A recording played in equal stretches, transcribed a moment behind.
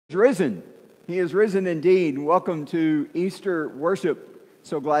Risen. He is risen indeed. Welcome to Easter worship.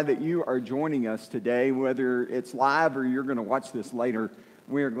 So glad that you are joining us today, whether it's live or you're going to watch this later.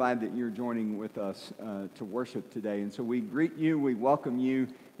 We are glad that you're joining with us to worship today. And so we greet you, we welcome you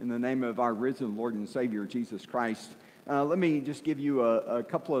in the name of our risen Lord and Savior, Jesus Christ. Let me just give you a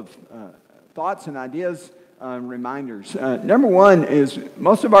couple of thoughts and ideas. Reminders. Number one is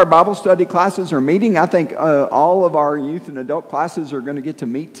most of our Bible study classes are meeting. I think all of our youth and adult classes are going to get to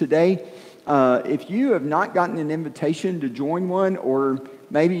meet today. If you have not gotten an invitation to join one, or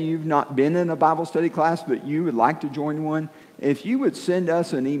maybe you've not been in a Bible study class, but you would like to join one, if you would send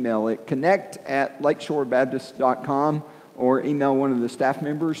us an email at connect@lakeshorebaptist.com or email one of the staff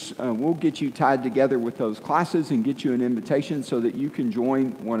members, we'll get you tied together with those classes and get you an invitation so that you can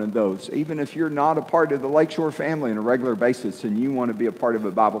join one of those. Even if you're not a part of the Lakeshore family on a regular basis and you want to be a part of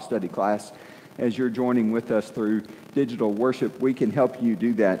a Bible study class as you're joining with us through digital worship, we can help you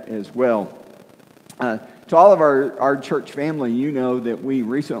do that as well. To all of our church family, you know that we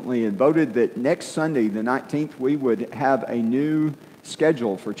recently had voted that next Sunday, the 19th, we would have a new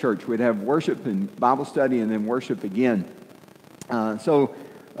schedule for church. We'd have worship and Bible study and then worship again.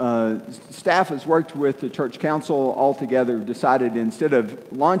 Staff has worked with the church council all together, decided instead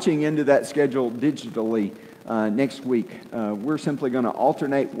of launching into that schedule digitally next week, we're simply going to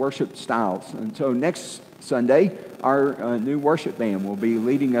alternate worship styles. And so next Sunday, our new worship band will be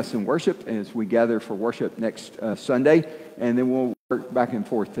leading us in worship as we gather for worship next Sunday. And then we'll work back and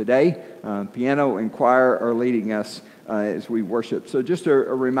forth today. Piano and choir are leading us as we worship. So just a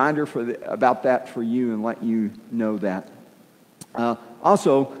reminder about that for you and let you know that.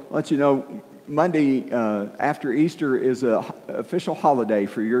 Also, let you know, Monday after Easter is an official holiday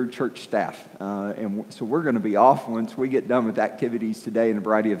for your church staff. And so we're going to be off once we get done with activities today and a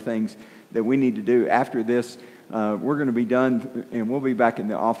variety of things that we need to do. After this, we're going to be done, and we'll be back in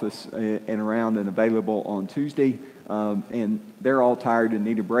the office and around and available on Tuesday. And they're all tired and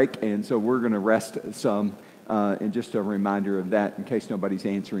need a break, and so we're going to rest some. And just a reminder of that in case nobody's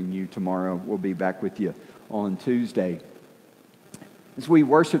answering you tomorrow. We'll be back with you on Tuesday. As we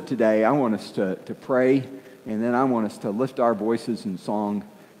worship today, I want us to pray, and then I want us to lift our voices in song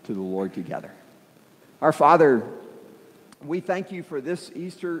to the Lord together. Our Father, we thank you for this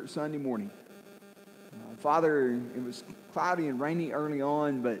Easter Sunday morning. Father, it was cloudy and rainy early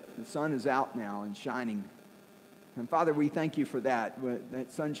on, but the sun is out now and shining. And Father, we thank you for that.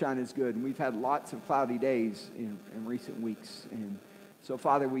 That sunshine is good, and we've had lots of cloudy days in recent weeks. And so,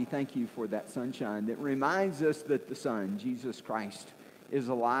 Father, we thank you for that sunshine that reminds us that the Son, Jesus Christ, is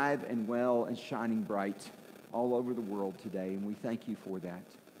alive and well and shining bright all over the world today, and we thank you for that.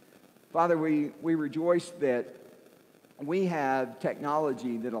 Father, we rejoice that we have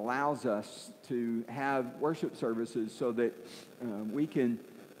technology that allows us to have worship services so that we can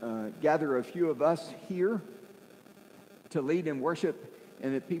gather a few of us here to lead in worship,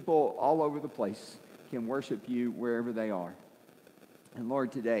 and that people all over the place can worship you wherever they are. And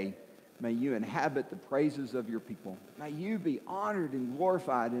Lord, today, may you inhabit the praises of your people. May you be honored and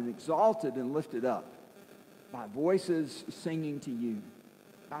glorified and exalted and lifted up by voices singing to you,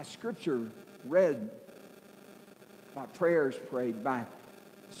 by scripture read, by prayers prayed, by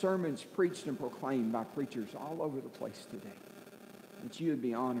sermons preached and proclaimed by preachers all over the place today. That you would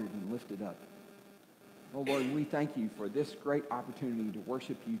be honored and lifted up. Oh Lord, we thank you for this great opportunity to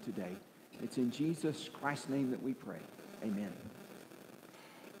worship you today. It's in Jesus Christ's name that we pray. Amen.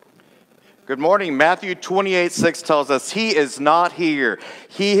 Good morning. Matthew 28:6 tells us he is not here.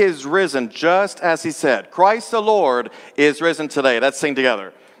 He is risen just as he said. Christ the Lord is risen today. Let's sing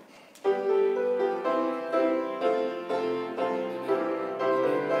together.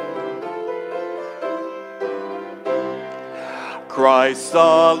 Christ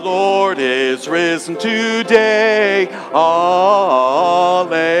the Lord is risen today.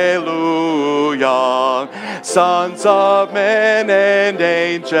 Alleluia. Sons of men and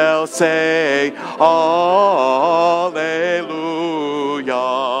angels say, Alleluia.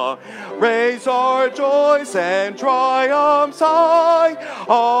 Raise our joys and triumphs high.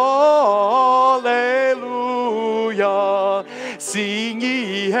 Alleluia. Sing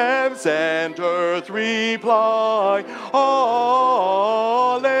ye heavens and earth reply. Alleluia.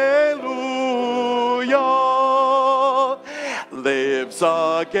 Lives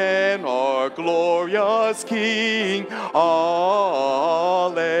again our glorious King. Alleluia.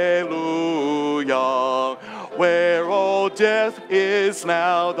 Where, O death, is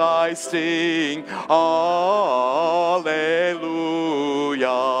now thy sting? Alleluia.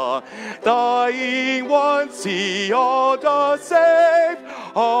 Dying once he all does save.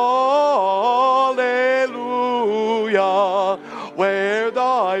 Alleluia. Where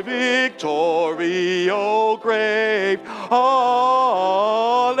thy my victory, O grave. Hallelujah.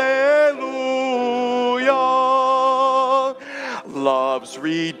 Love's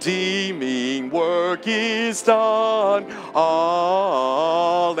redeeming work is done.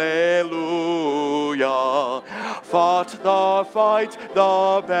 Hallelujah. Fought the fight,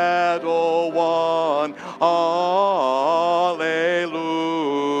 the battle won. Hallelujah.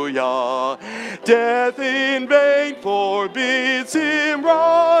 Death in vain forbids him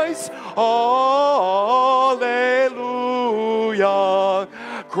rise. Hallelujah.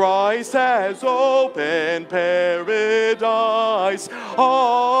 Christ has opened paradise.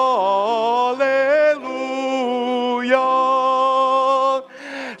 Hallelujah.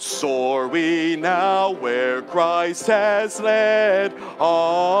 Soar we now where Christ has led.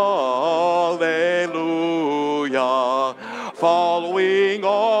 Hallelujah. Following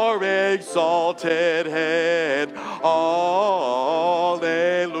our exalted head. Hallelujah.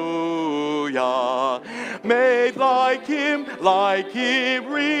 Made like him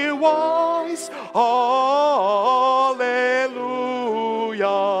we rise. Hallelujah.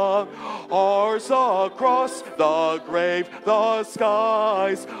 Ours across the grave, the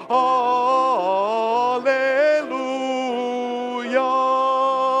skies. Hallelujah.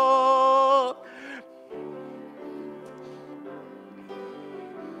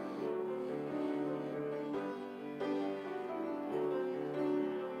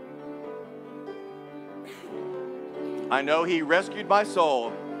 I know he rescued my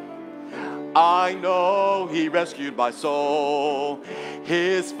soul. I know he rescued my soul.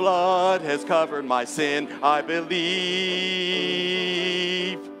 His blood has covered my sin. I believe.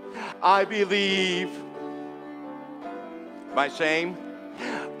 I believe. My shame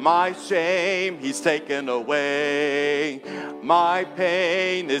he's taken away. My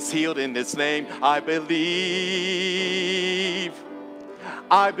pain is healed in his name. I believe.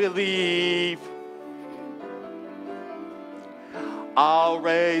 I believe. I'll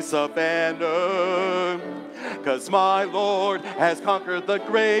raise a banner, 'cause my Lord has conquered the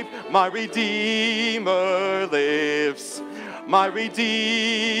grave. My Redeemer lives. My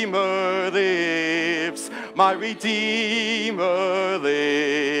Redeemer lives. My Redeemer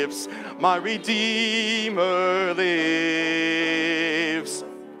lives. My Redeemer lives.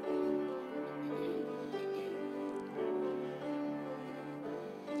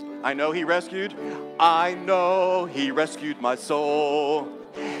 I know he rescued. I know he rescued my soul.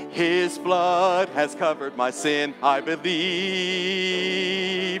 His blood has covered my sin. I believe.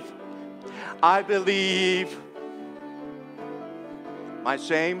 I believe. My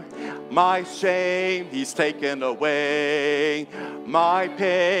shame he's taken away. My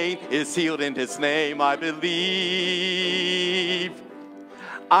pain is healed in his name. I believe.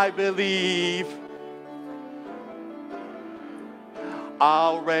 I believe.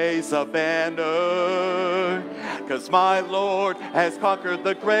 I'll raise a banner, 'cause my Lord has conquered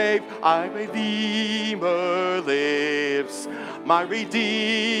the grave. My Redeemer lives. My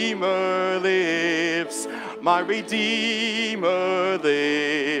Redeemer lives. My Redeemer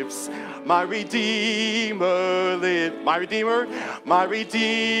lives. My Redeemer lives. My Redeemer. My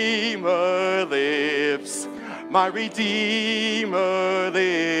Redeemer lives. My Redeemer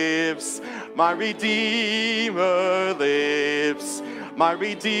lives. My Redeemer lives. My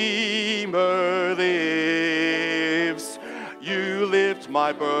Redeemer lives. You lift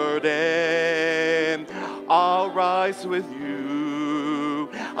my burden. I'll rise with you.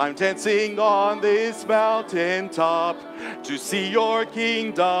 I'm dancing on this mountaintop to see your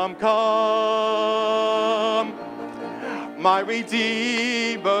kingdom come. My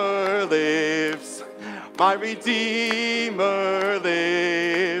Redeemer lives. My Redeemer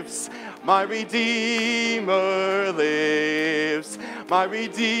lives. My Redeemer lives. My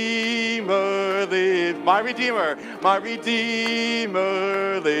Redeemer lives. My Redeemer. My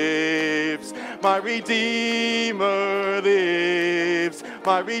Redeemer lives. My Redeemer lives.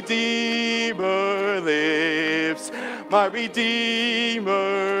 My Redeemer lives. My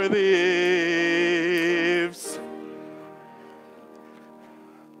Redeemer lives.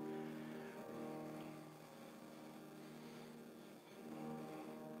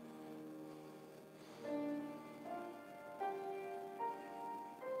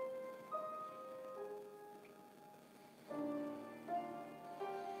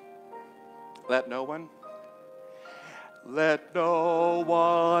 Let no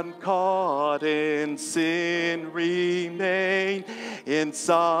one caught in sin remain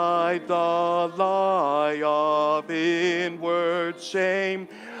inside the lie of inward shame.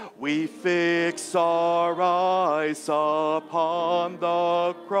 We fix our eyes upon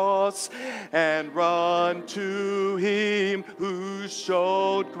the cross and run to him who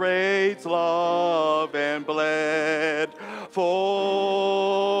showed great love and bled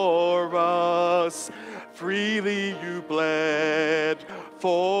for us. Freely you bled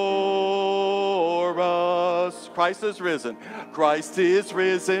for us. Christ is risen. Christ is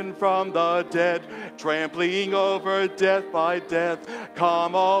risen from the dead, trampling over death by death.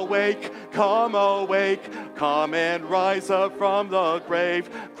 Come awake, come awake, come and rise up from the grave.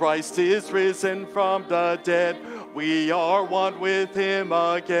 Christ is risen from the dead. We are one with him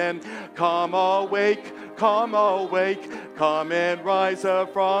again. Come awake, come awake, come and rise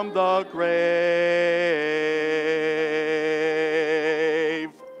up from the grave.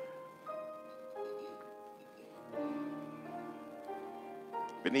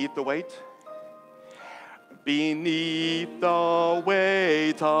 Beneath the weight? Beneath the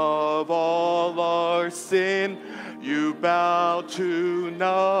weight of all our sin, you bow to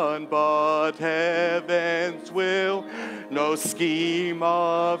none but heaven's will. No scheme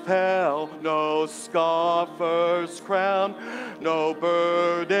of hell, no scoffer's crown, no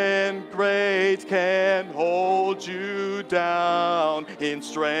burden great can hold you down. In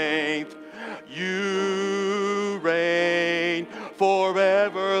strength you reign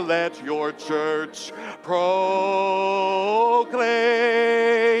forever. Let your church proclaim.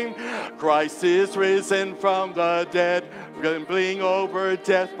 Christ is risen from the dead, trembling over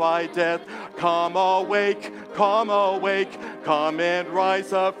death by death. Come awake, come awake, come and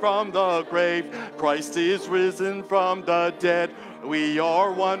rise up from the grave. Christ is risen from the dead. We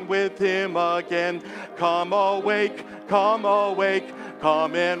are one with him again. Come awake, come awake,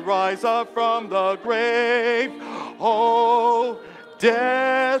 come and rise up from the grave. Oh,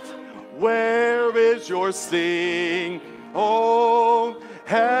 death, where is your sting? Oh,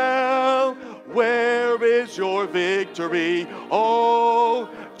 hell, where is your victory? Oh,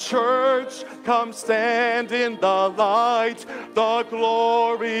 church, come stand in the light. The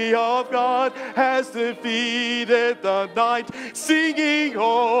glory of God has defeated the night. Singing,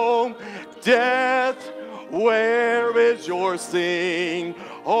 oh, death, where is your sting?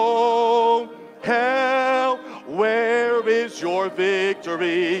 Oh, hell, where is your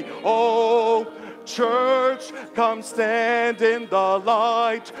victory? Oh, church, come stand in the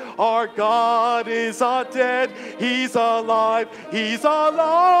light. Our God is not dead, he's alive, he's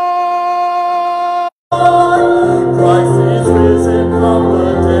alive. Christ is risen from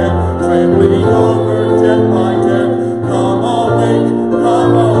the dead, trembling over death by death. Come awake,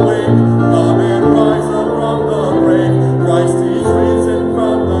 come awake, come and rise up from the grave. Christ is risen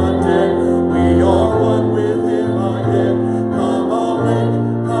from the dead, we are one with him again. Come awake,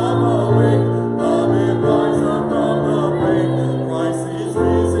 come awake, come and rise up from the grave. Christ is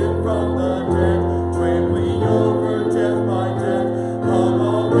risen from the dead, trembling over death by death. Come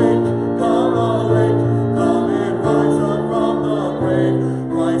awake, come awake, come and rise up from the grave.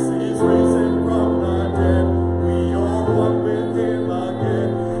 Christ is risen from the dead, we are one with him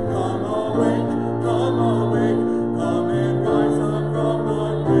again. Come awake, come awake, come and rise up from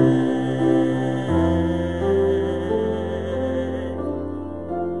the grave.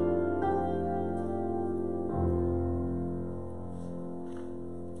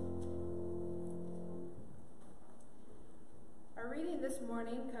 Our reading this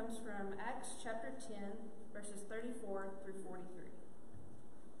morning comes from Acts chapter 10, verses 34 through 43.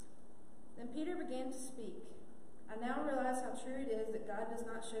 Then Peter began to speak. I now realize how true it is that God does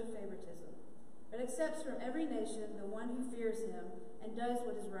not show favoritism, but accepts from every nation the one who fears him and does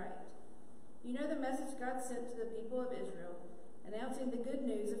what is right. You know the message God sent to the people of Israel, announcing the good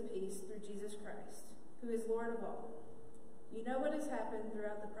news of peace through Jesus Christ, who is Lord of all. You know what has happened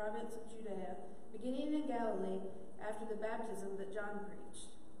throughout the province of Judea, beginning in Galilee after the baptism that John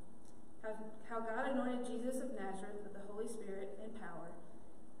preached. How God anointed Jesus of Nazareth with the Holy Spirit and power,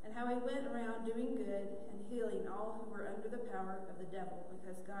 and how he went around doing good and healing all who were under the power of the devil,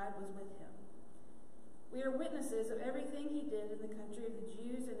 because God was with him. We are witnesses of everything he did in the country of the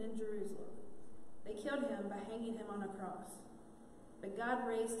Jews and in Jerusalem. They killed him by hanging him on a cross. But God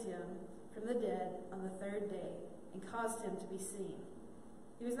raised him from the dead on the third day and caused him to be seen.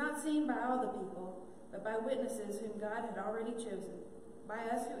 He was not seen by all the people, but by witnesses whom God had already chosen, by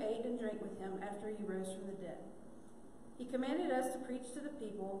us who ate and drank with him after he rose from the dead. He commanded us to preach to the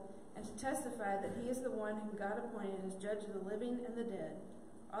people and to testify that he is the one whom God appointed as judge of the living and the dead.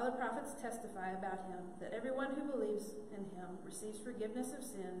 All the prophets testify about him, that everyone who believes in him receives forgiveness of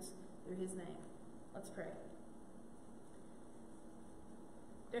sins through his name. Let's pray.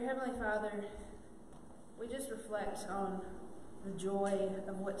 Dear Heavenly Father, we just reflect on the joy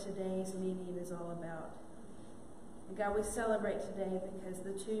of what today's meeting is all about. And God, we celebrate today because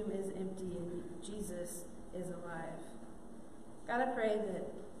the tomb is empty and Jesus is alive. God, I pray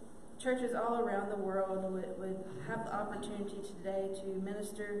that churches all around the world would have the opportunity today to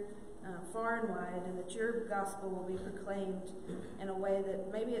minister far and wide, and that your gospel will be proclaimed in a way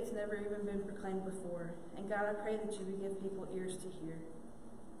that maybe it's never even been proclaimed before. And God, I pray that you would give people ears to hear.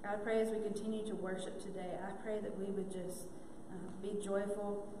 God, I pray as we continue to worship today, I pray that we would just be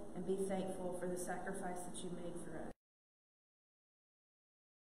joyful and be thankful for the sacrifice that you made for us.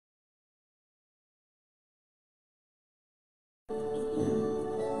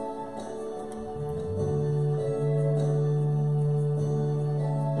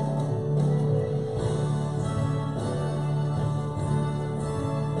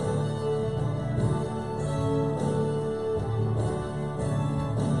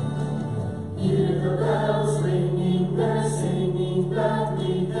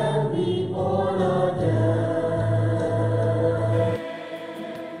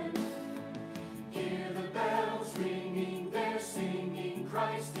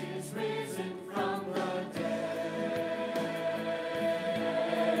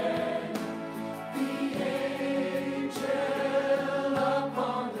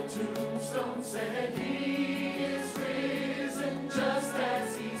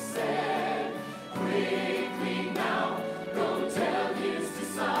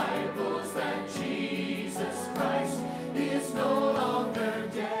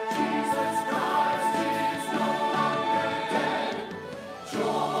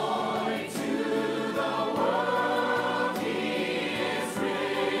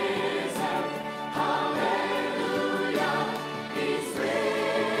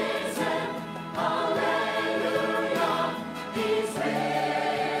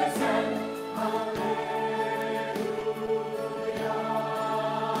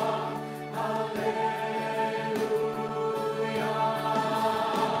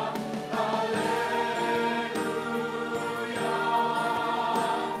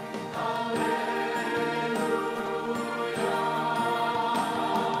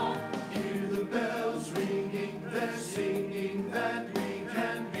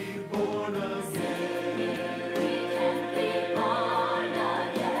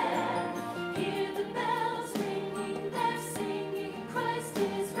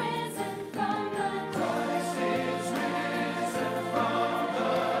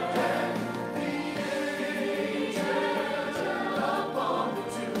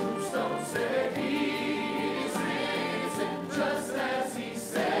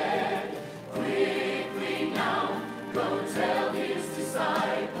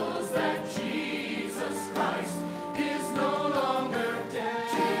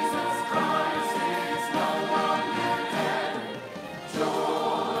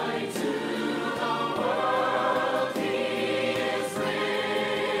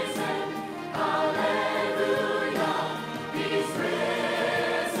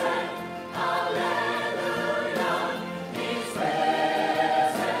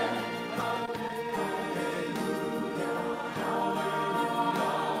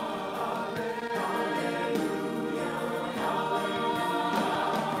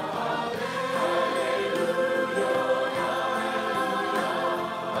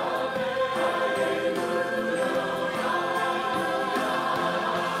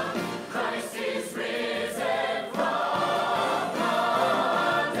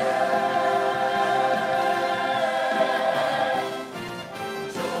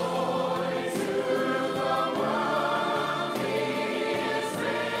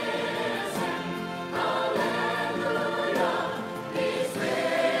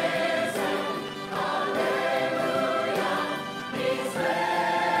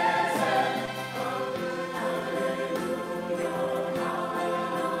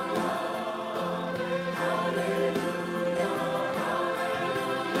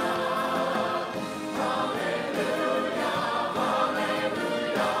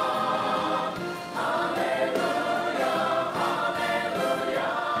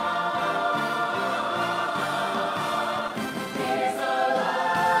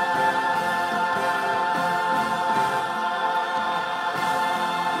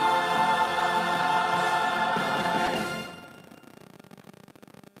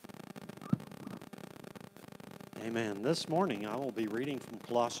 Amen. This morning I will be reading from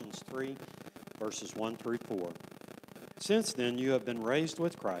Colossians 3, verses 1 through 4. Since then you have been raised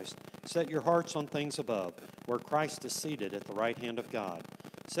with Christ. Set your hearts on things above, where Christ is seated at the right hand of God.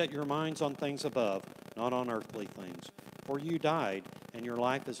 Set your minds on things above, not on earthly things. For you died, and your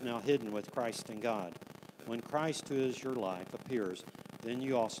life is now hidden with Christ in God. When Christ, who is your life, appears, then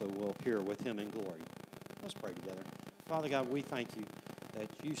you also will appear with him in glory. Let's pray together. Father God, we thank you that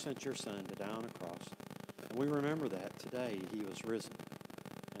you sent your Son to die on a cross. And we remember that today he was risen.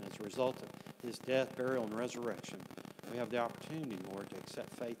 And as a result of his death, burial, and resurrection, we have the opportunity, Lord, to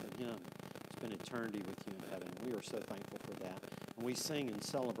accept faith in him, spend eternity with you in heaven. We are so thankful for that. And we sing and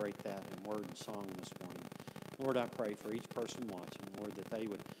celebrate that in word and song this morning. Lord, I pray for each person watching, Lord, that they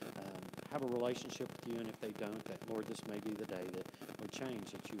would have a relationship with you, and if they don't, that, Lord, this may be the day that would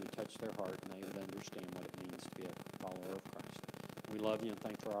change, that you would touch their heart and they would understand what it means to be a follower of Christ. We love you and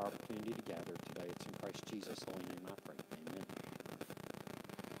thank for our opportunity to gather today. It's in Christ Jesus' holy name I pray. Amen.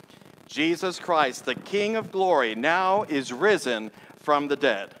 Jesus Christ, the King of glory, now is risen from the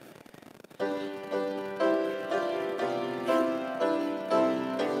dead.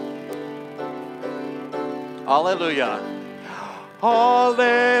 Hallelujah.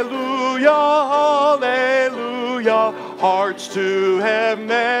 Hallelujah, hallelujah. Hearts to heaven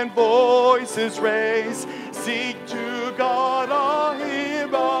and voices raise. Sing to God a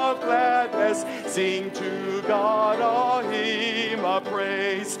hymn of gladness. Sing to God a hymn of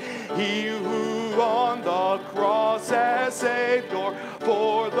praise. He who on the cross has saved, or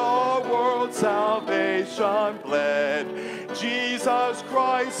for the world's salvation bled. Jesus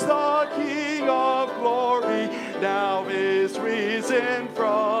Christ, the King of glory, now is risen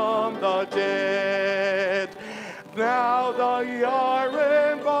from the dead. Now the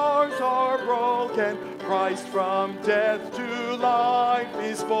iron bars are broken. Christ from death to life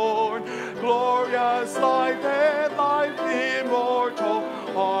is born. Glorious life and life immortal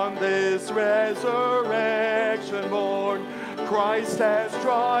on this resurrection morn. Christ has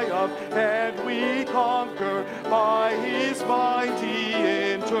triumphed and we conquer by his mighty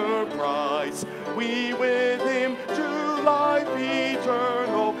enterprise. We with him to life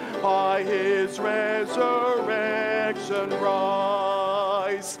eternal by his resurrection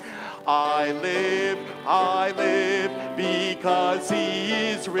rise. I live because he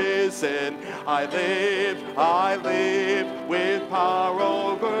is risen. I live with power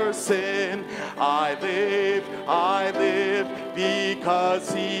over sin. I live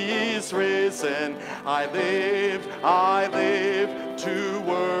because he is risen. I live to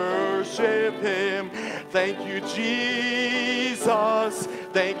worship him. Thank you, Jesus.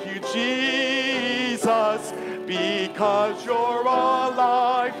 Thank you, Jesus, because you're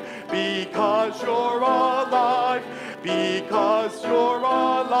alive. Because you're alive, because you're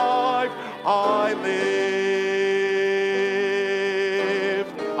alive, I live,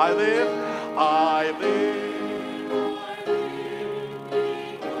 I live, I live.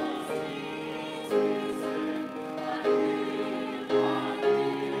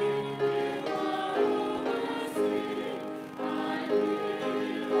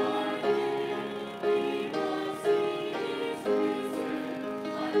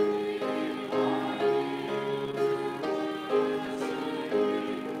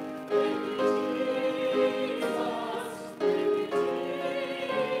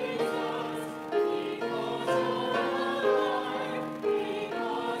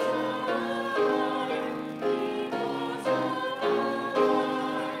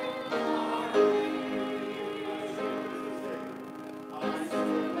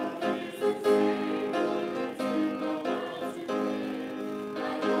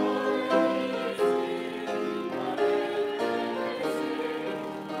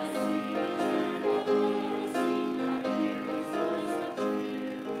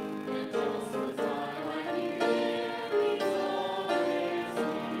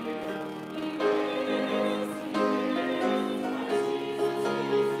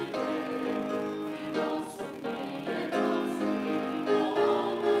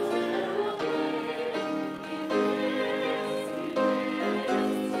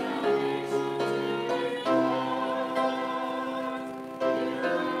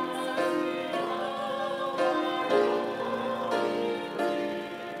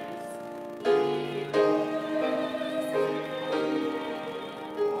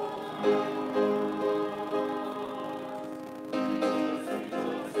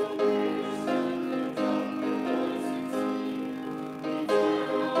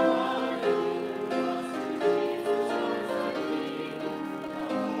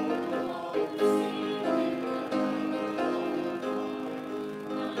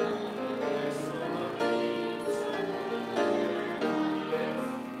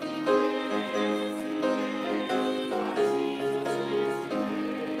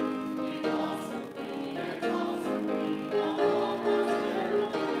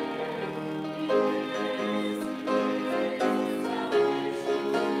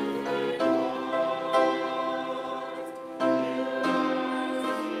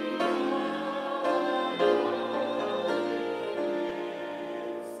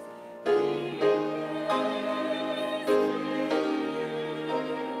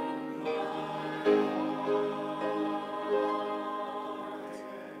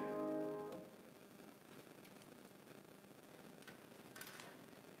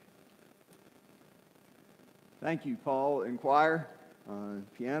 Thank you, Paul and choir,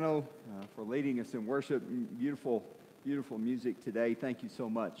 piano, for leading us in worship. Beautiful, beautiful music today. Thank you so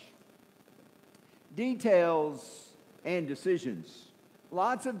much. Details and decisions.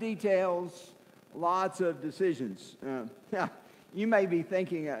 Lots of details, lots of decisions. You may be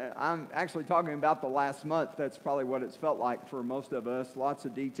thinking, I'm actually talking about the last month. That's probably what it's felt like for most of us. Lots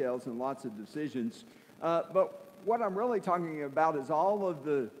of details and lots of decisions. But what I'm really talking about is all of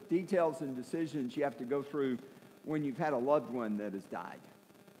the details and decisions you have to go through when you've had a loved one that has died.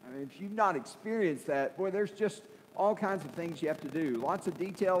 I mean, if you've not experienced that, boy, there's just all kinds of things you have to do. Lots of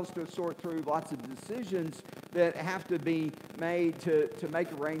details to sort through, lots of decisions that have to be made to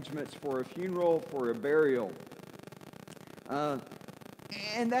make arrangements for a funeral, for a burial. And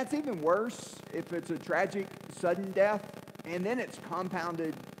that's even worse if it's a tragic, sudden death, and then it's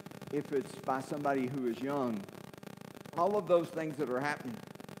compounded if it's by somebody who is young. All of those things that are happening.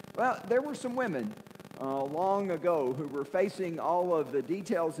 Well, there were some women long ago who were facing all of the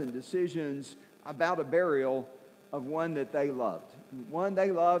details and decisions about a burial of one that they loved. One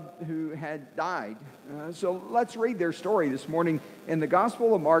they loved who had died. So let's read their story this morning in the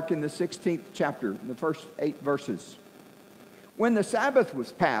Gospel of Mark in the 16th chapter, the first 8 verses. When the Sabbath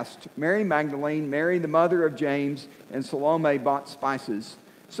was past, Mary Magdalene, Mary the mother of James, and Salome bought spices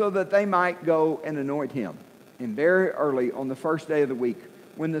so that they might go and anoint him. And very early on the first day of the week,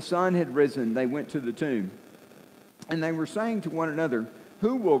 when the sun had risen, they went to the tomb. And they were saying to one another,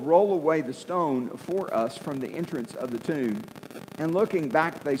 "Who will roll away the stone for us from the entrance of the tomb?" And looking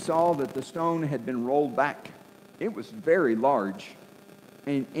back, they saw that the stone had been rolled back. It was very large.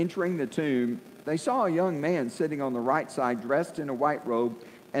 And entering the tomb, they saw a young man sitting on the right side, dressed in a white robe,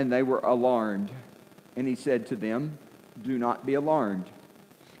 and they were alarmed. And he said to them, "Do not be alarmed.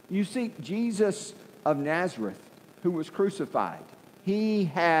 You seek Jesus of Nazareth, who was crucified. He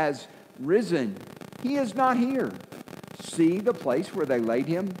has risen. He is not here. See the place where they laid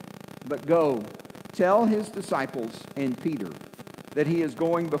him? But go, tell his disciples and Peter that he is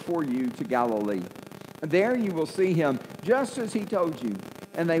going before you to Galilee. There you will see him, just as he told you."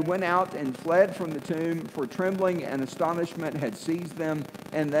 And they went out and fled from the tomb, for trembling and astonishment had seized them,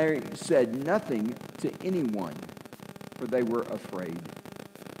 and they said nothing to anyone, for they were afraid.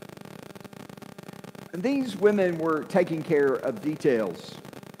 These women were taking care of details.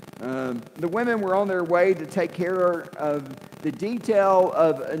 The women were on their way to take care of the detail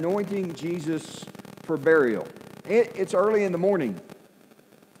of anointing Jesus for burial. It's early in the morning,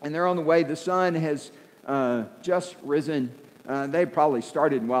 and they're on the way. The sun has just risen. They probably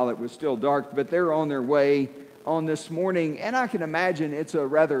started while it was still dark, but they're on their way on this morning. And I can imagine it's a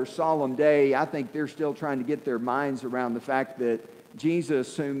rather solemn day. I think they're still trying to get their minds around the fact that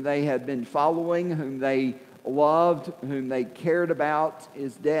Jesus, whom they had been following, whom they loved, whom they cared about,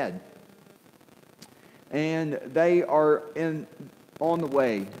 is dead. And they are on the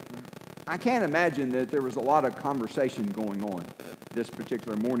way. I can't imagine that there was a lot of conversation going on this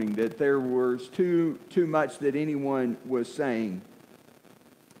particular morning, that there was too much that anyone was saying.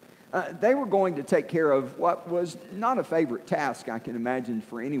 They were going to take care of what was not a favorite task, I can imagine,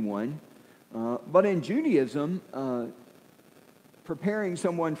 for anyone. But in Judaism, preparing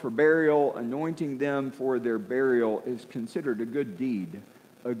someone for burial, anointing them for their burial is considered a good deed,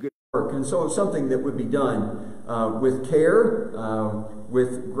 a good work. And so it's something that would be done with care,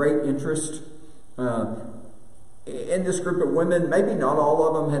 with great interest. In this group of women, maybe not all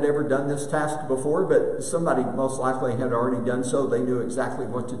of them had ever done this task before, but somebody most likely had already done so. They knew exactly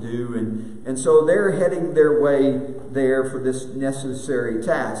what to do. And so they're heading their way there for this necessary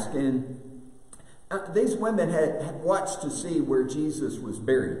task. And these women had watched to see where Jesus was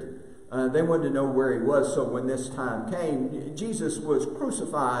buried. They wanted to know where he was, so when this time came, Jesus was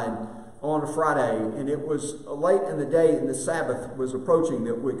crucified on a Friday, and it was late in the day, and the Sabbath was approaching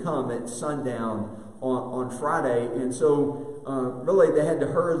that would come at sundown on Friday. And so really they had to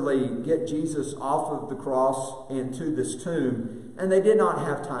hurriedly get Jesus off of the cross and to this tomb, and they did not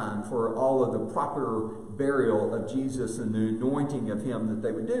have time for all of the proper burial of Jesus and the anointing of him that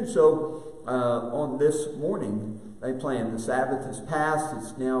they would do. So on this morning, they planned. The Sabbath has passed.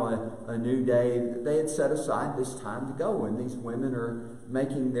 It's now a new day. They had set aside this time to go, and these women are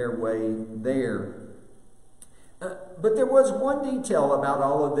making their way there. But there was one detail about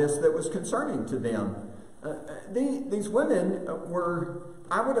all of this that was concerning to them. These women were,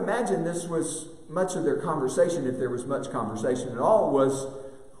 I would imagine this was much of their conversation, if there was much conversation at all, was,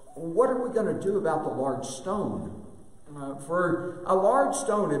 what are we going to do about the large stone? For a large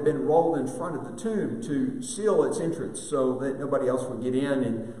stone had been rolled in front of the tomb to seal its entrance so that nobody else would get in.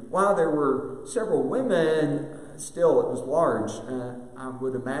 And while there were several women still, it was large. I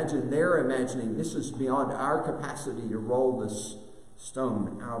would imagine they're imagining this is beyond our capacity to roll this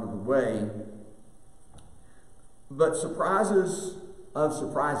stone out of the way. But surprises of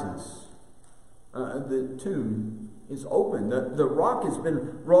surprises, the tomb is open. The rock has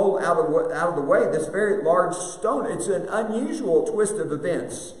been rolled out of the way. This very large stone. It's an unusual twist of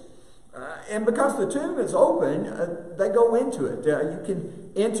events. And because the tomb is open, they go into it. You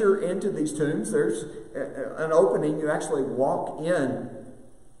can enter into these tombs. There's an opening. You actually walk in.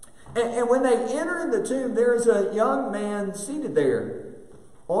 And when they enter the tomb, there's a young man seated there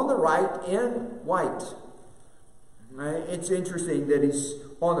on the right in white. It's interesting that he's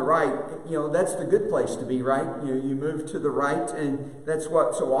on the right. That's the good place to be, right? You move to the right, and that's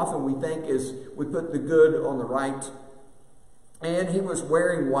what so often we think is we put the good on the right. And he was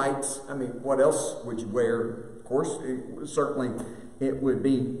wearing white. I mean, what else would you wear? Of course, certainly it would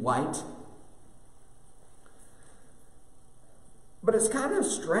be white. But it's kind of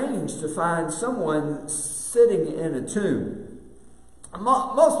strange to find someone sitting in a tomb.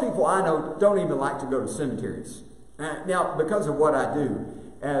 Most people I know don't even like to go to cemeteries. Now, because of what I do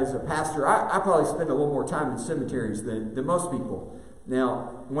as a pastor, I probably spend a little more time in cemeteries than most people.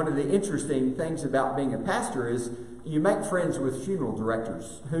 Now, one of the interesting things about being a pastor is you make friends with funeral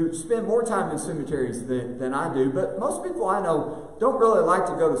directors who spend more time in cemeteries than I do. But most people I know don't really like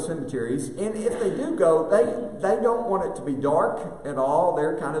to go to cemeteries. And if they do go, they don't want it to be dark at all.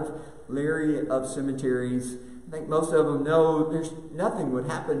 They're kind of leery of cemeteries. I think most of them know there's nothing would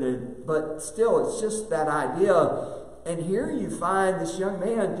happen, but still, it's just that idea. And here you find this young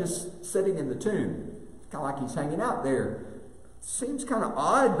man just sitting in the tomb, kind of like he's hanging out there. Seems kind of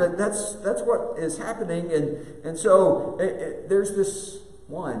odd, but that's what is happening. And so there's this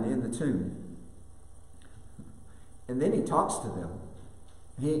one in the tomb, and then he talks to them.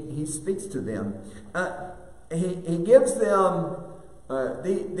 He speaks to them. He gives them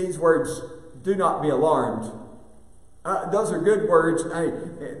these words: "Do not be alarmed." Those are good words.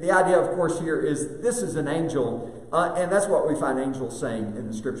 The idea, of course, here is this is an angel, and that's what we find angels saying in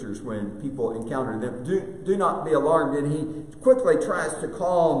the scriptures when people encounter them. Do not be alarmed. And he quickly tries to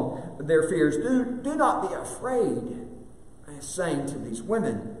calm their fears. Do not be afraid. He's saying to these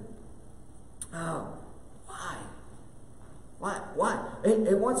women, "Oh, why?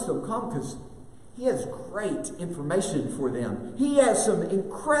 He wants them calm because he has great information for them. He has some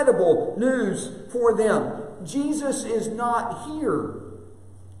incredible news for them. Jesus is not here."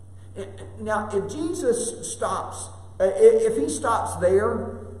 Now, if Jesus stops, if he stops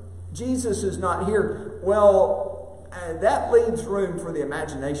there, Jesus is not here, well, that leaves room for the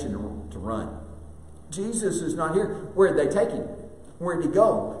imagination to run. Jesus is not here. Where did they take him? Where did he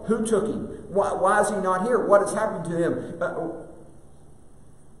go? Who took him? Why is he not here? What has happened to him?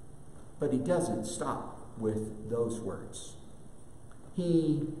 But he doesn't stop with those words.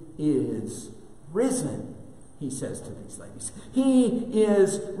 He is risen, he says to these ladies. He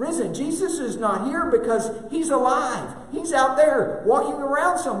is risen. Jesus is not here because he's alive. He's out there walking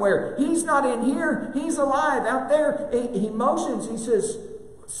around somewhere. He's not in here. He's alive out there. He motions. He says,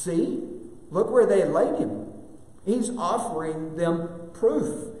 "See, look where they laid him." He's offering them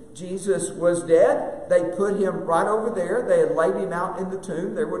proof. Jesus was dead. They put him right over there. They had laid him out in the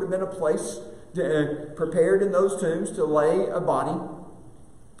tomb. There would have been a place prepared in those tombs to lay a body.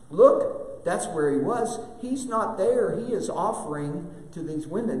 Look, that's where he was. He's not there. He is offering to these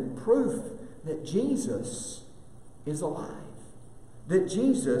women proof that Jesus is alive. That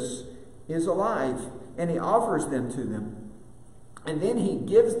Jesus is alive. And he offers them to them. And then he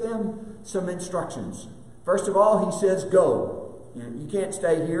gives them some instructions. First of all, he says, "Go." You can't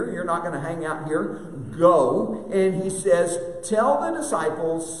stay here. You're not going to hang out here. Go. And he says, "Tell the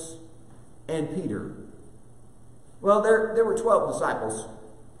disciples and Peter." Well, there were 12 disciples.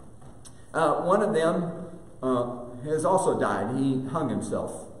 One of them has also died. He hung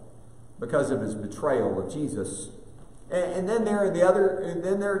himself because of his betrayal of Jesus. And then there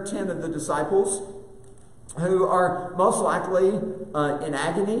are 10 of the disciples who are most likely in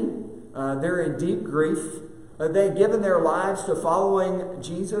agony. They're in deep grief. They've given their lives to following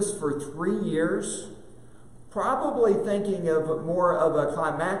Jesus for 3 years, probably thinking of more of a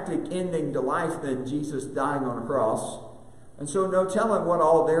climactic ending to life than Jesus dying on a cross. And so no telling what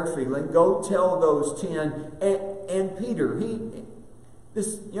all they're feeling. Go tell those 10. And Peter,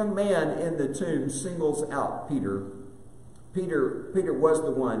 this young man in the tomb singles out Peter. Peter was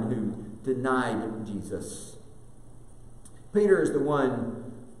the one who denied Jesus. Peter is the one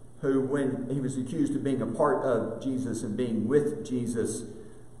who, when he was accused of being a part of Jesus and being with Jesus,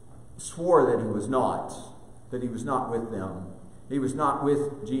 swore that he was not with them. He was not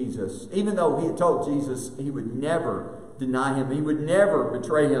with Jesus, even though he had told Jesus he would never deny him. He would never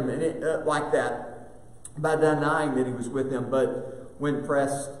betray him like that by denying that he was with him. But when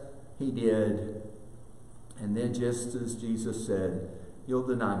pressed, he did. And then just as Jesus said, "You'll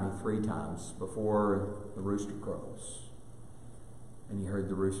deny me 3 times before the rooster crows." And he heard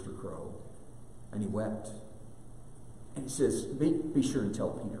the rooster crow. And he wept. And he says, be sure and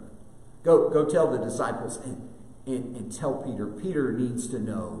tell Peter. Go tell the disciples and tell Peter. Peter needs to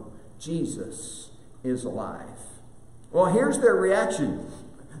know Jesus is alive. Well, here's their reaction.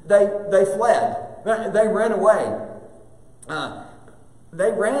 They fled. They ran away.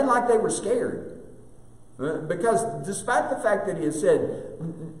 They ran like they were scared. Because despite the fact that he has said,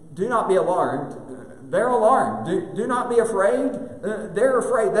 "Do not be alarmed," they're alarmed. Do not be afraid. They're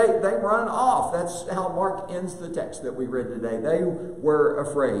afraid. They run off. That's how Mark ends the text that we read today. They were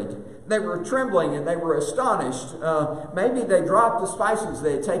afraid. They were trembling and they were astonished. Maybe they dropped the spices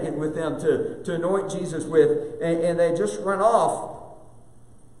they had taken with them to anoint Jesus with, and they just run off.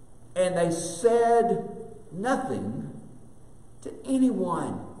 And they said nothing to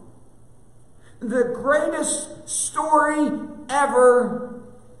anyone. The greatest story ever,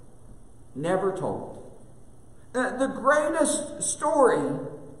 never told. The greatest story,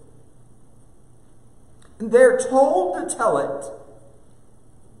 they're told to tell it,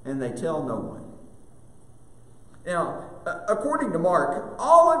 and they tell no one. Now, according to Mark,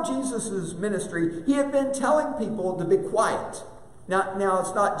 all of Jesus' ministry, he had been telling people to be quiet. Now,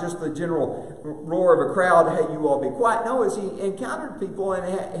 it's not just the general roar of a crowd, "Hey, you all be quiet." No, as he encountered people and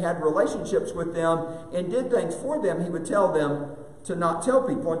had relationships with them and did things for them, he would tell them to not tell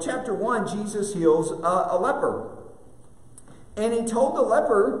people. In chapter 1, Jesus heals a leper. And he told the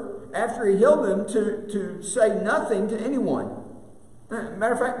leper, after he healed him, to say nothing to anyone.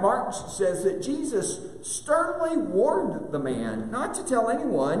 Matter of fact, Mark says that Jesus sternly warned the man not to tell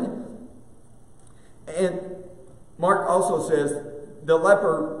anyone. And Mark also says the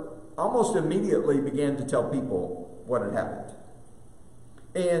leper almost immediately began to tell people what had happened.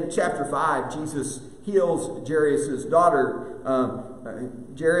 In chapter 5, Jesus heals Jairus' daughter.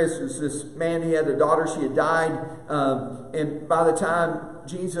 Jairus was this man, he had a daughter, she had died. And by the time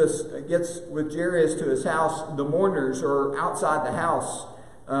Jesus gets with Jairus to his house, the mourners are outside the house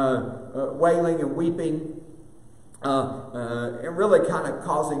wailing and weeping. And really kind of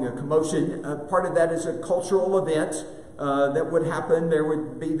causing a commotion. Part of that is a cultural event that would happen. There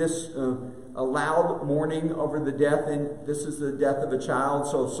would be this a loud mourning over the death, and this is the death of a child,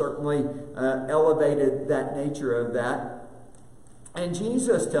 so certainly elevated that nature of that. And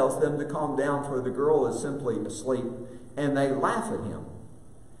Jesus tells them to calm down, for the girl is simply asleep, and they laugh at him.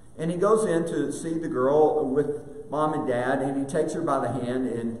 And he goes in to see the girl with mom and dad, and he takes her by the hand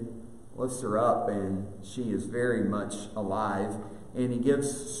and lifts her up, and she is very much alive, and he gives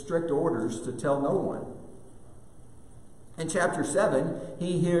strict orders to tell no one. In chapter 7,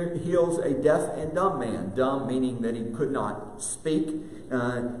 he heals a deaf and dumb man. Dumb meaning that he could not speak.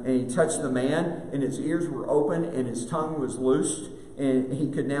 And he touched the man, and his ears were open, and his tongue was loosed, and he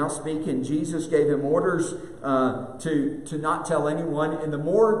could now speak. And Jesus gave him orders to not tell anyone. And the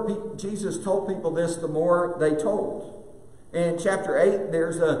more Jesus told people this, the more they told. In chapter 8,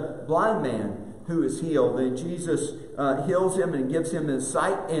 there's a blind man who is healed, and Jesus heals him and gives him his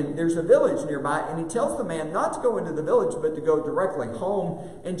sight, and there's a village nearby, and he tells the man not to go into the village, but to go directly home.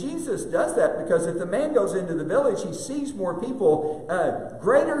 And Jesus does that because if the man goes into the village, he sees more people,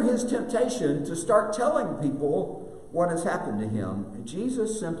 greater his temptation to start telling people what has happened to him. And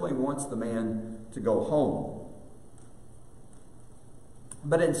Jesus simply wants the man to go home.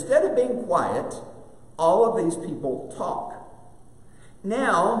 But instead of being quiet, all of these people talk.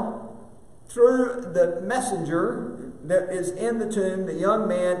 Now, through the messenger that is in the tomb, the young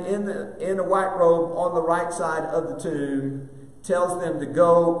man in a white robe on the right side of the tomb tells them to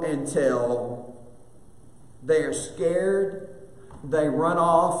go and tell. They are scared, they run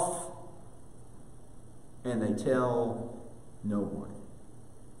off, and they tell no one.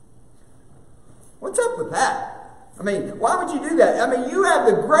 What's up with that? I mean, why would you do that? I mean, you have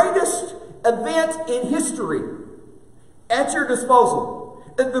the greatest event in history at your disposal.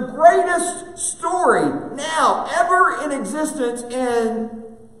 The greatest story now ever in existence,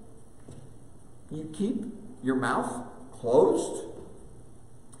 and you keep your mouth closed?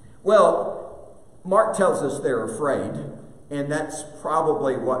 Well, Mark tells us they're afraid, and that's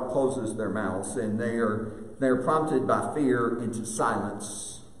probably what closes their mouths, and they're prompted by fear into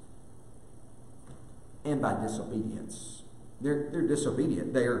silence and by disobedience. They're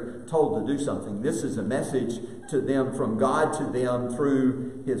disobedient. They are told to do something. This is a message to them from God to them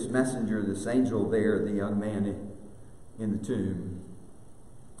through his messenger, this angel there, the young man in the tomb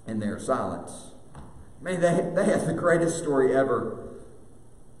in their silence. I mean, they have the greatest story ever.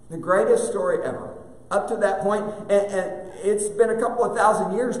 The greatest story ever. Up to that point, and it's been a couple of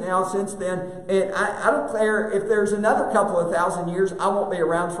thousand years now since then, and I don't care if there's another couple of thousand years, I won't be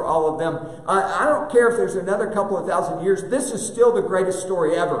around for all of them. I don't care if there's another couple of thousand years, this is still the greatest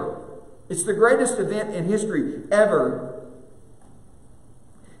story ever. It's the greatest event in history ever.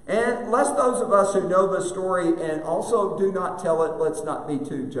 And lest those of us who know the story and also do not tell it, let's not be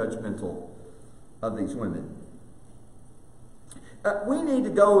too judgmental of these women. We need to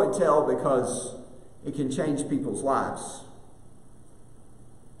go and tell because it can change people's lives.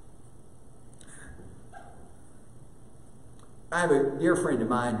 I have a dear friend of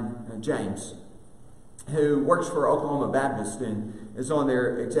mine, James, who works for Oklahoma Baptist and is on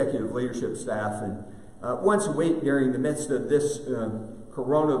their executive leadership staff. And once a week during the midst of this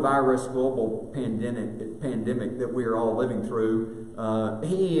coronavirus global pandemic that we are all living through,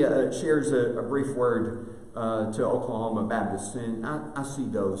 he shares a brief word to Oklahoma Baptist, and I see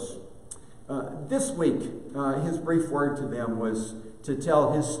those. This week, his brief word to them was to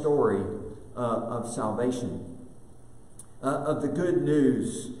tell his story of salvation, of the good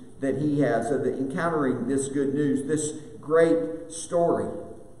news that he has, of encountering this good news, this great story.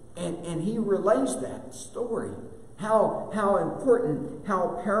 And he relays that story. How important,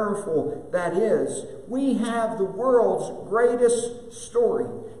 how powerful that is. We have the world's greatest story.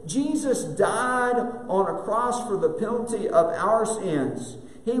 Jesus died on a cross for the penalty of our sins.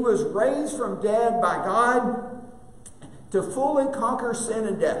 He was raised from dead by God to fully conquer sin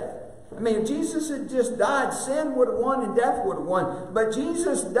and death. I mean, if Jesus had just died, sin would have won and death would have won. But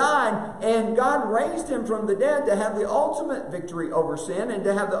Jesus died and God raised him from the dead to have the ultimate victory over sin and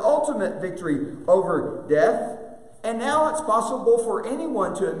to have the ultimate victory over death. And now it's possible for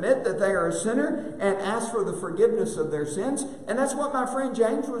anyone to admit that they are a sinner and ask for the forgiveness of their sins. And that's what my friend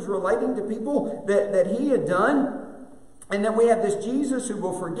James was relating to people that he had done. And then we have this Jesus who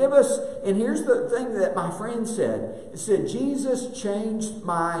will forgive us. And here's the thing that my friend said. He said, Jesus changed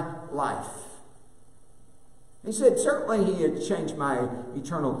my life. He said, certainly he had changed my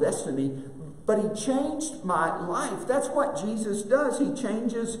eternal destiny, but he changed my life. That's what Jesus does. He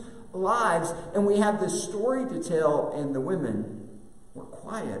changes lives. And we have this story to tell, and the women were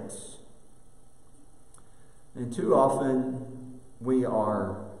quiet. And too often we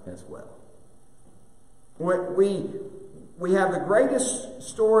are as well. We have the greatest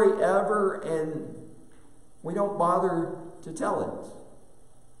story ever, and we don't bother to tell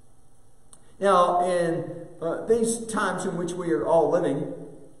it. Now, in these times in which we are all living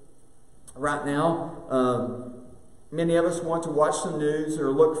right now, many of us want to watch the news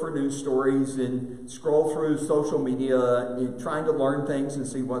or look for news stories and scroll through social media and trying to learn things and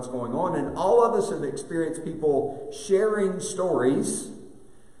see what's going on. And all of us have experienced people sharing stories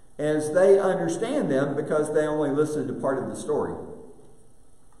as they understand them because they only listened to part of the story.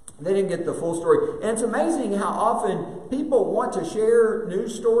 They didn't get the full story. And it's amazing how often people want to share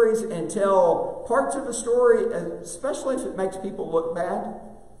news stories and tell parts of a story, especially if it makes people look bad,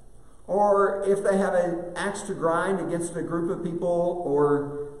 or if they have an axe to grind against a group of people,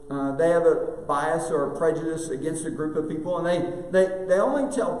 or they have a bias or a prejudice against a group of people, and they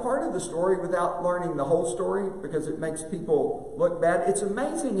only tell part of the story without learning the whole story because it makes people look bad. It's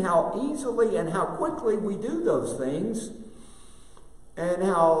amazing how easily and how quickly we do those things, and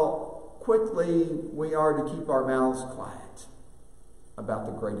how quickly we are to keep our mouths quiet about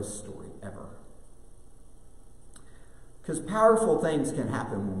the greatest story ever. Because powerful things can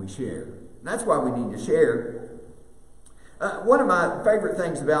happen when we share. That's why we need to share. One of my favorite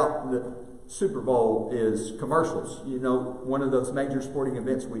things about the Super Bowl is commercials. You know, one of those major sporting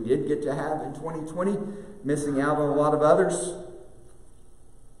events we did get to have in 2020, missing out on a lot of others.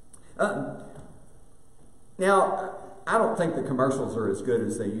 Now, I don't think the commercials are as good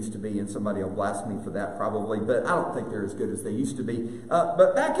as they used to be, and somebody will blast me for that probably, but I don't think they're as good as they used to be.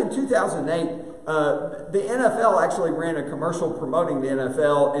 But back in 2008, the NFL actually ran a commercial promoting the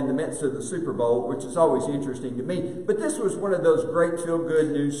NFL in the midst of the Super Bowl, which is always interesting to me. But this was one of those great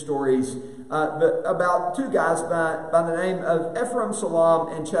feel-good news stories about two guys by the name of Ephraim Salaam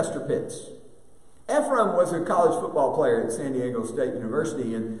and Chester Pitts. Ephraim was a college football player at San Diego State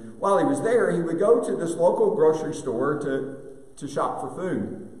University, and while he was there, he would go to this local grocery store to shop for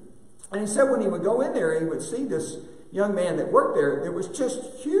food. And he said when he would go in there, he would see this young man that worked there that was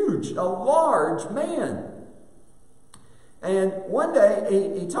just huge, a large man. And one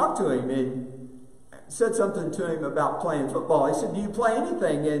day, he talked to him and said something to him about playing football. He said, "Do you play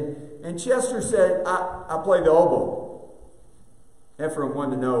anything?" And Chester said, I play the oboe. Ephraim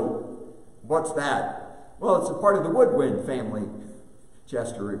wanted to know, what's that? Well, it's a part of the Woodwind family,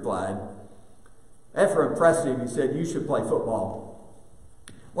 Chester replied. Ephraim pressed him. He said, you should play football.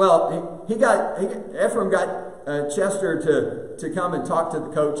 Well, Ephraim got Chester to come and talk to the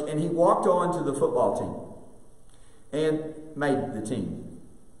coach, and he walked on to the football team and made the team.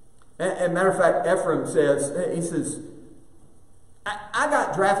 And matter of fact, Ephraim says, I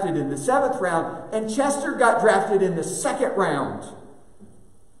got drafted in the 7th round, and Chester got drafted in the 2nd round.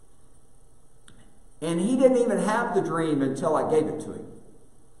 And he didn't even have the dream until I gave it to him.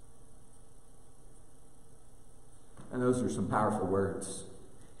 And those are some powerful words.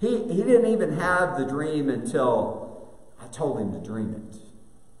 He didn't even have the dream until I told him to dream it.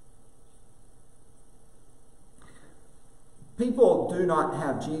 People do not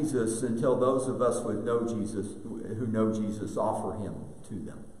have Jesus until those of us who know Jesus offer him to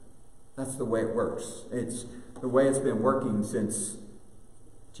them. That's the way it works. It's the way it's been working since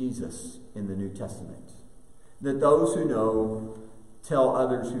Jesus in the New Testament. That those who know tell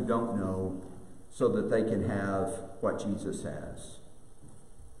others who don't know so that they can have what Jesus has.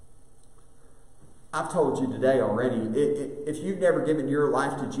 I've told you today already, if you've never given your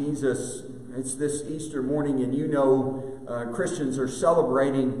life to Jesus, it's this Easter morning and you know Christians are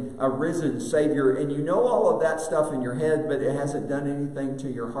celebrating a risen Savior and you know all of that stuff in your head, but it hasn't done anything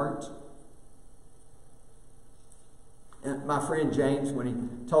to your heart. And my friend James, when he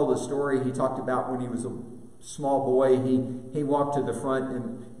told the story, he talked about when he was a small boy, he walked to the front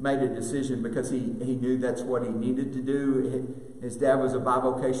and made a decision because he knew that's what he needed to do. His dad was a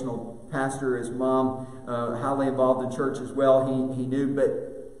bivocational pastor. His mom, highly involved in church as well. He knew, but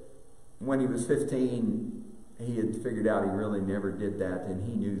when he was 15, he had figured out he really never did that, and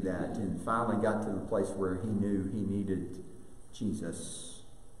he knew that, and finally got to the place where he knew he needed Jesus.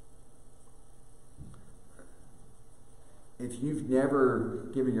 If you've never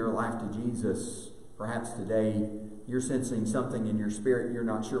given your life to Jesus, perhaps today you're sensing something in your spirit. You're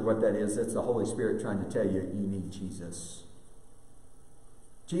not sure what that is. That's the Holy Spirit trying to tell you you need Jesus.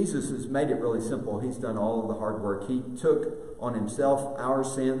 Jesus has made it really simple. He's done all of the hard work. He took on himself our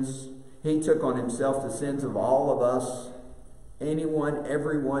sins. He took on himself the sins of all of us, anyone,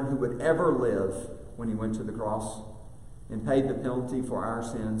 everyone who would ever live when he went to the cross and paid the penalty for our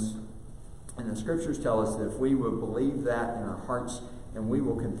sins. And the scriptures tell us that if we will believe that in our hearts and we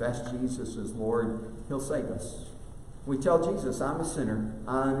will confess Jesus as Lord, he'll save us. We tell Jesus, I'm a sinner.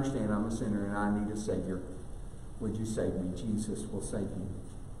 I understand I'm a sinner and I need a Savior. Would you save me? Jesus will save you.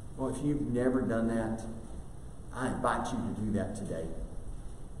 Well, if you've never done that, I invite you to do that today.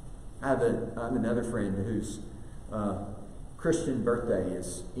 I have another friend whose Christian birthday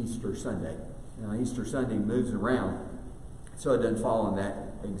is Easter Sunday. Now, Easter Sunday moves around, so it doesn't fall on that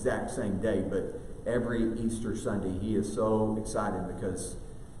exact same day, but every Easter Sunday he is so excited because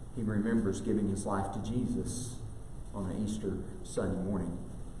he remembers giving his life to Jesus on an Easter Sunday morning.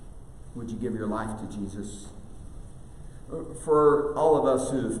 Would you give your life to Jesus? For all of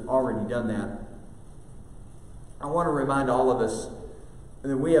us who've already done that, I want to remind all of us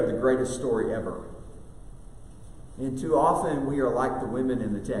that we have the greatest story ever. And too often we are like the women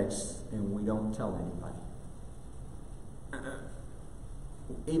in the text and we don't tell anybody.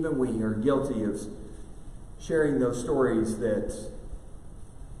 Even we are guilty of sharing those stories that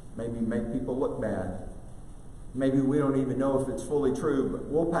maybe make people look bad. Maybe we don't even know if it's fully true, but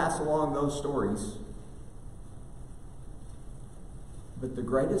we'll pass along those stories. But the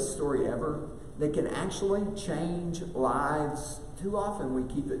greatest story ever that can actually change lives, too often we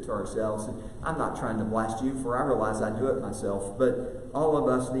keep it to ourselves. And I'm not trying to blast you, for I realize I do it myself, but all of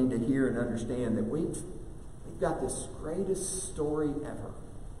us need to hear and understand that we've got this greatest story ever.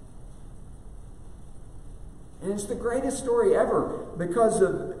 And it's the greatest story ever because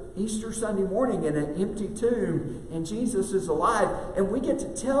of Easter Sunday morning in an empty tomb, and Jesus is alive, and we get to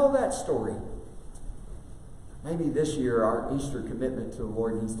tell that story. Maybe this year our Easter commitment to the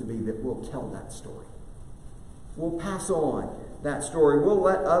Lord needs to be that we'll tell that story. We'll pass on that story. We'll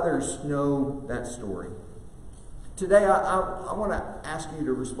let others know that story. Today I want to ask you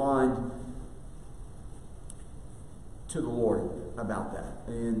to respond to the Lord about that.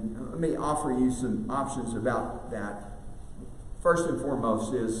 And let me offer you some options about that. First and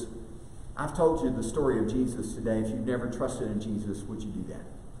foremost is, I've told you the story of Jesus today. If you've never trusted in Jesus, would you do that?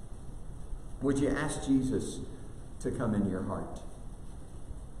 Would you ask Jesus to come into your heart?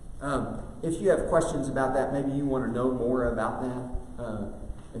 If you have questions about that, maybe you want to know more about that.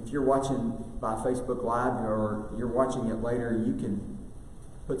 If you're watching by Facebook Live or you're watching it later, you can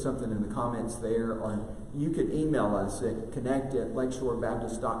put something in the comments there, or you could email us at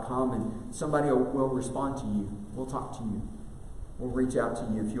connect@lakeshorebaptist.com and somebody will respond to you. We'll talk to you. We'll reach out to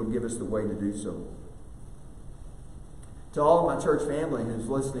you if you'll give us the way to do so. To all of my church family who's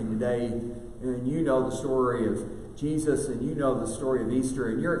listening today, and you know the story of Jesus, and you know the story of Easter,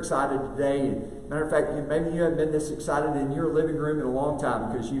 and you're excited today. And matter of fact, maybe you haven't been this excited in your living room in a long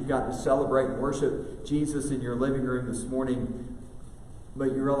time because you've got to celebrate and worship Jesus in your living room this morning.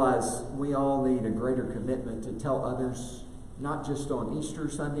 But you realize we all need a greater commitment to tell others, not just on Easter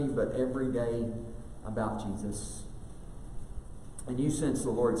Sunday, but every day about Jesus. And you sense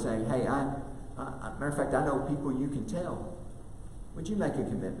the Lord saying, hey, matter of fact, I know people you can tell. Would you make a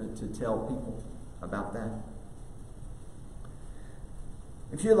commitment to tell people about that?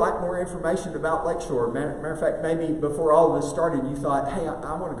 If you'd like more information about Lakeshore, matter of fact, maybe before all of this started, you thought, hey,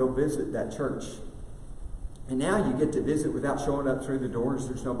 I want to go visit that church. And now you get to visit without showing up through the doors.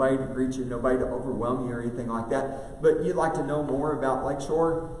 There's nobody to greet you, nobody to overwhelm you or anything like that. But you'd like to know more about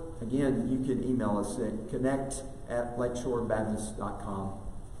Lakeshore? Again, you can email us at connect@lakeshorebaptist.com.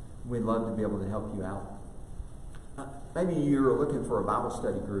 We'd love to be able to help you out. Maybe you're looking for a Bible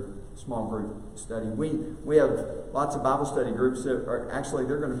study group, small group study. We have lots of Bible study groups that are actually,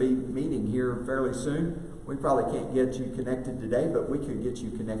 they're going to be meeting here fairly soon. We probably can't get you connected today, but we could get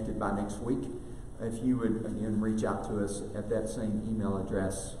you connected by next week if you would, again, reach out to us at that same email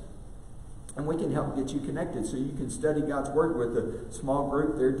address. And we can help get you connected so you can study God's Word with a small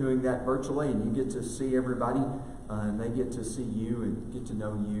group. They're doing that virtually, and you get to see everybody, and they get to see you and get to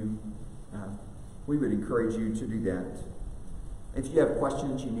know you. We would encourage you to do that. If you have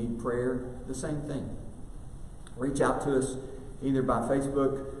questions, you need prayer, the same thing. Reach out to us either by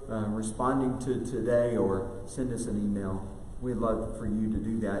Facebook, responding to today, or send us an email. We'd love for you to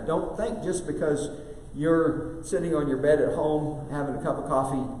do that. Don't think just because you're sitting on your bed at home having a cup of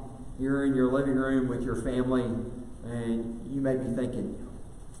coffee, you're in your living room with your family, and you may be thinking,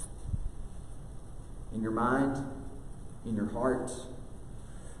 in your mind, in your heart,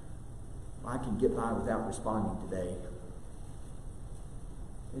 I can get by without responding today.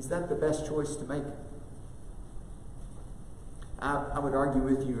 Is that the best choice to make? I would argue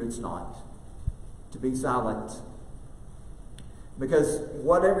with you it's not. To be silent. Because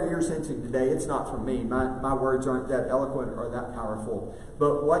whatever you're sensing today, it's not from me. My words aren't that eloquent or that powerful.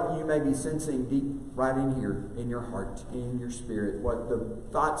 But what you may be sensing deep right in here, in your heart, in your spirit, what the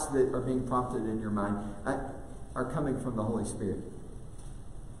thoughts that are being prompted in your mind are coming from the Holy Spirit.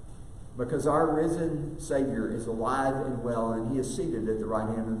 Because our risen Savior is alive and well, and He is seated at the right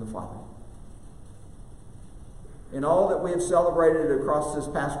hand of the Father. And all that we have celebrated across this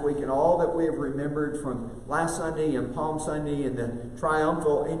past week, and all that we have remembered from last Sunday and Palm Sunday, and the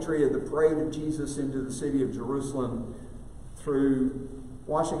triumphal entry of the parade of Jesus into the city of Jerusalem, through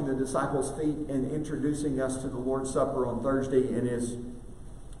washing the disciples' feet and introducing us to the Lord's Supper on Thursday, and His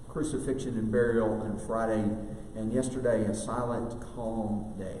crucifixion and burial on Friday, and yesterday a silent,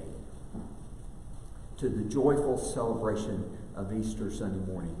 calm day, to the joyful celebration of Easter Sunday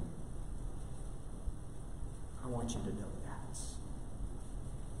morning. I want you to know that.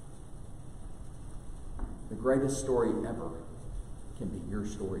 The greatest story ever can be your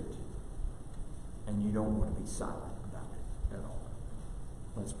story too. And you don't want to be silent about it at all.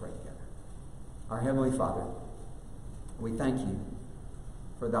 Let's pray together. Our Heavenly Father, we thank you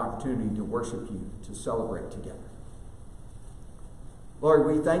for the opportunity to worship you, to celebrate together. Lord,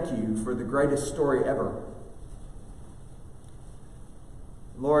 we thank you for the greatest story ever.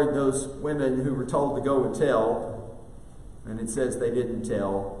 Lord, those women who were told to go and tell, and it says they didn't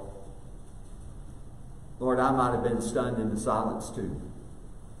tell. Lord, I might have been stunned into silence too.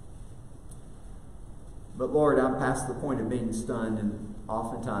 But Lord, I'm past the point of being stunned, and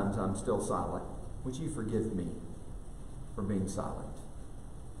oftentimes I'm still silent. Would you forgive me for being silent?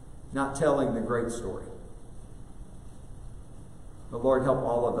 Not telling the great story. But Lord, help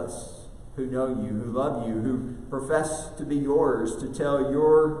all of us who know you, who love you, who profess to be yours, to tell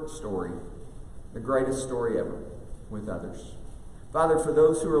your story, the greatest story ever, with others. Father, for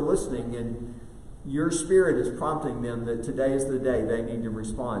those who are listening and your Spirit is prompting them that today is the day they need to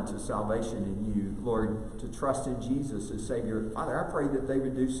respond to salvation in you, Lord, to trust in Jesus as Savior. Father, I pray that they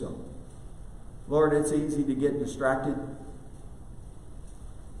would do so. Lord, it's easy to get distracted.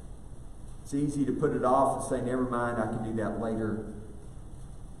 It's easy to put it off and say, never mind, I can do that later.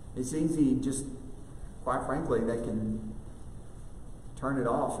 It's easy, just quite frankly, they can turn it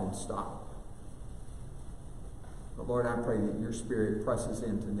off and stop. But Lord, I pray that your Spirit presses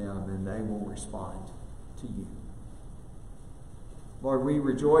into them and they will respond to you. Lord, we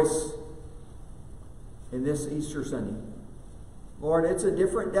rejoice in this Easter Sunday. Lord, it's a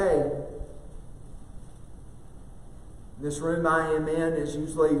different day. This room I am in is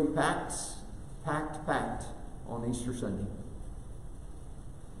usually packed on Easter Sunday.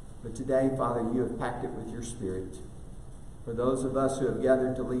 But today, Father, you have packed it with your Spirit. for those of us who have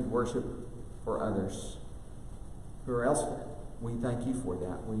gathered to lead worship for others who are elsewhere. We thank you for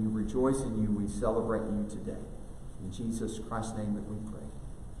that. We rejoice in you. We celebrate you today. In Jesus Christ's name that we pray.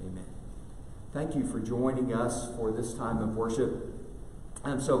 Amen. Thank you for joining us for this time of worship.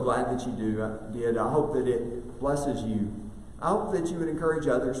 I'm so glad that you did. I hope that it blesses you. I hope that you would encourage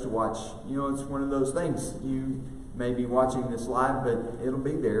others to watch. You know, it's one of those things. You may be watching this live, but it'll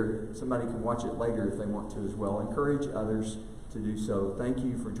be there. Somebody can watch it later if they want to as well. Encourage others to do so. Thank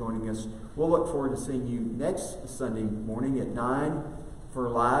you for joining us. We'll look forward to seeing you next Sunday morning at 9 for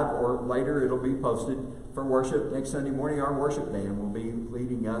live, or later it'll be posted for worship. Next Sunday morning, our worship band will be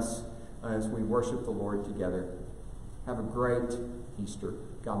leading us as we worship the Lord together. Have a great Easter.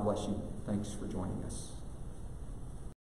 God bless you. Thanks for joining us.